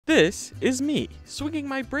This is me, swinging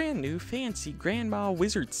my brand new fancy grandma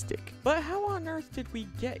wizard stick. But how on earth did we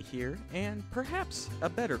get here? And perhaps a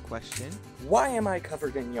better question, why am I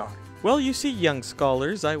covered in yarn? Well, you see, young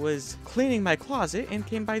scholars, I was cleaning my closet and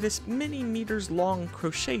came by this many meters long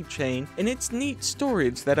crochet chain and its neat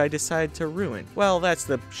storage that I decided to ruin. Well, that's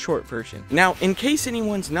the short version. Now, in case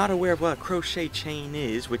anyone's not aware of what a crochet chain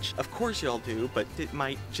is, which of course y'all do, but it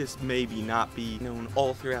might just maybe not be known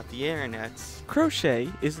all throughout the internets, crochet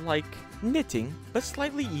is like knitting, but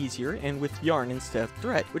slightly easier and with yarn instead of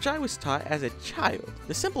thread, which I was taught as a child.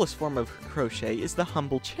 The simplest form of crochet is the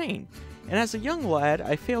humble chain. And as a young lad,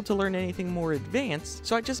 I failed to learn anything more advanced,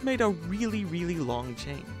 so I just made a really long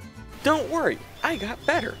chain. Don't worry, I got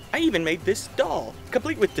better. I even made this doll,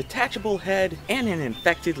 complete with detachable head and an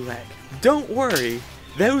infected leg. Don't worry,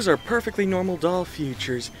 those are perfectly normal doll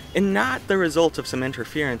features, and not the result of some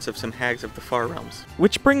interference of some hags of the far realms.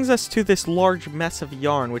 Which brings us to this large mess of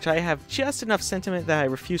yarn, which I have just enough sentiment that I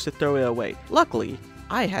refuse to throw it away. Luckily,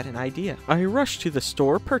 I had an idea. I rushed to the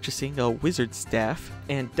store purchasing a wizard staff,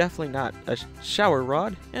 and definitely not a shower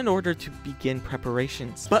rod, in order to begin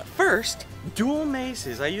preparations. But first, dual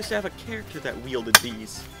maces. I used to have a character that wielded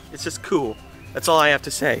these. It's just cool. That's all I have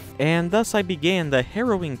to say. And thus I began the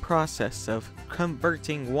harrowing process of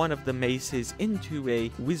converting one of the maces into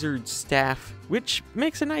a wizard staff, which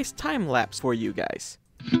makes a nice time lapse for you guys.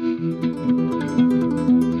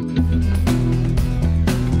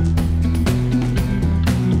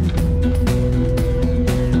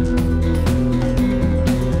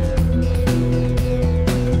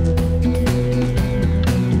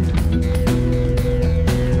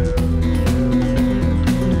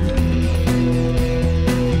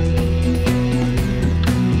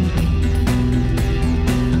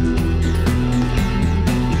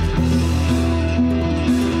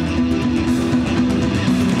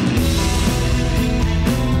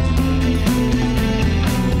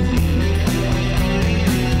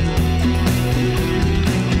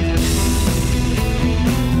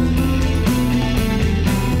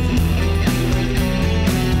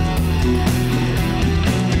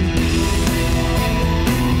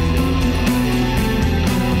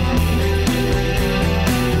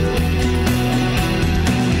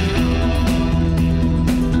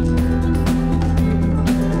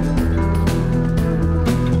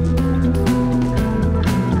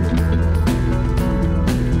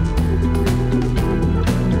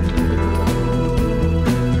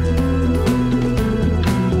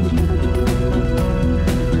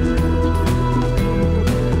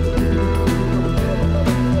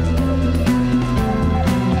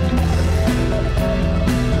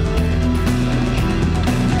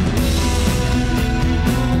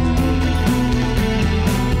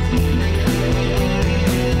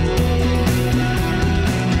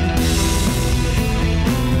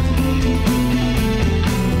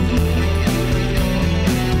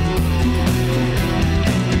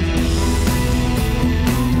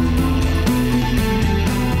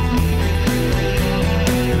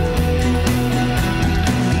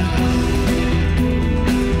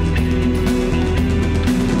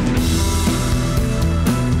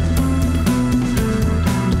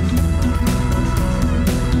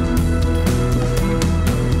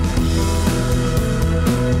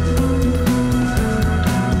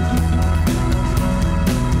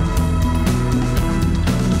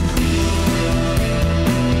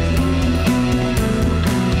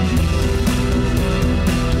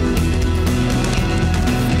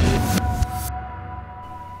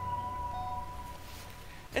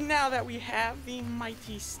 And now that we have the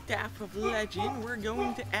mighty Staff of Legend, we're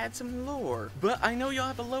going to add some lore. But I know y'all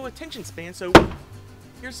have a low attention span, so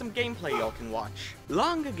here's some gameplay y'all can watch.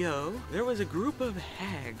 Long ago, there was a group of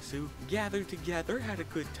hags who gathered together, had a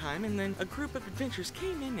good time, and then a group of adventurers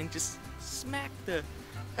came in and just smacked the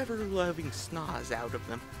ever-loving snaz out of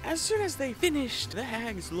them. As soon as they finished, the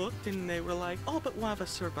hags looked and they were like, all but one of us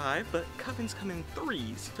survived, but covens come in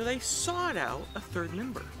threes. So they sought out a third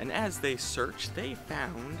member. And as they searched, they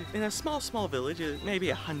found, in a small village, maybe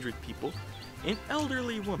 100 people, an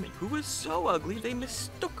elderly woman who was so ugly they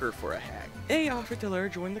mistook her for a hag. They offered to let her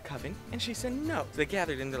join the coven, and she said no. So they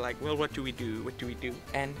gathered and they're like, well, what do we do? What do we do?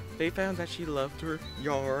 And they found that she loved her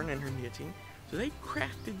yarn and her knitting. So they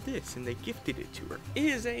crafted this and they gifted it to her. It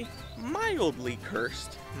is a mildly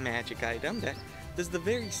cursed magic item that does the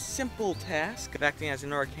very simple task of acting as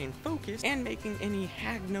an arcane focus and making any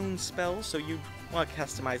hag-known spells, so you want to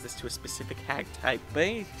customize this to a specific hag type. But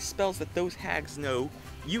any spells that those hags know,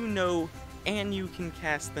 you know and you can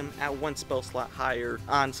cast them at 1 spell slot higher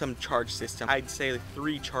on some charge system. I'd say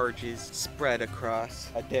 3 charges spread across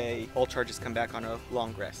a day. All charges come back on a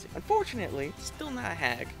long rest. Unfortunately, still not a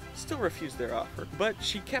hag. Still refused their offer, but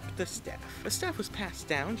she kept the staff. The staff was passed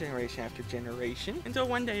down generation after generation until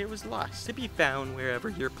one day it was lost, to be found wherever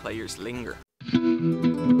your players linger.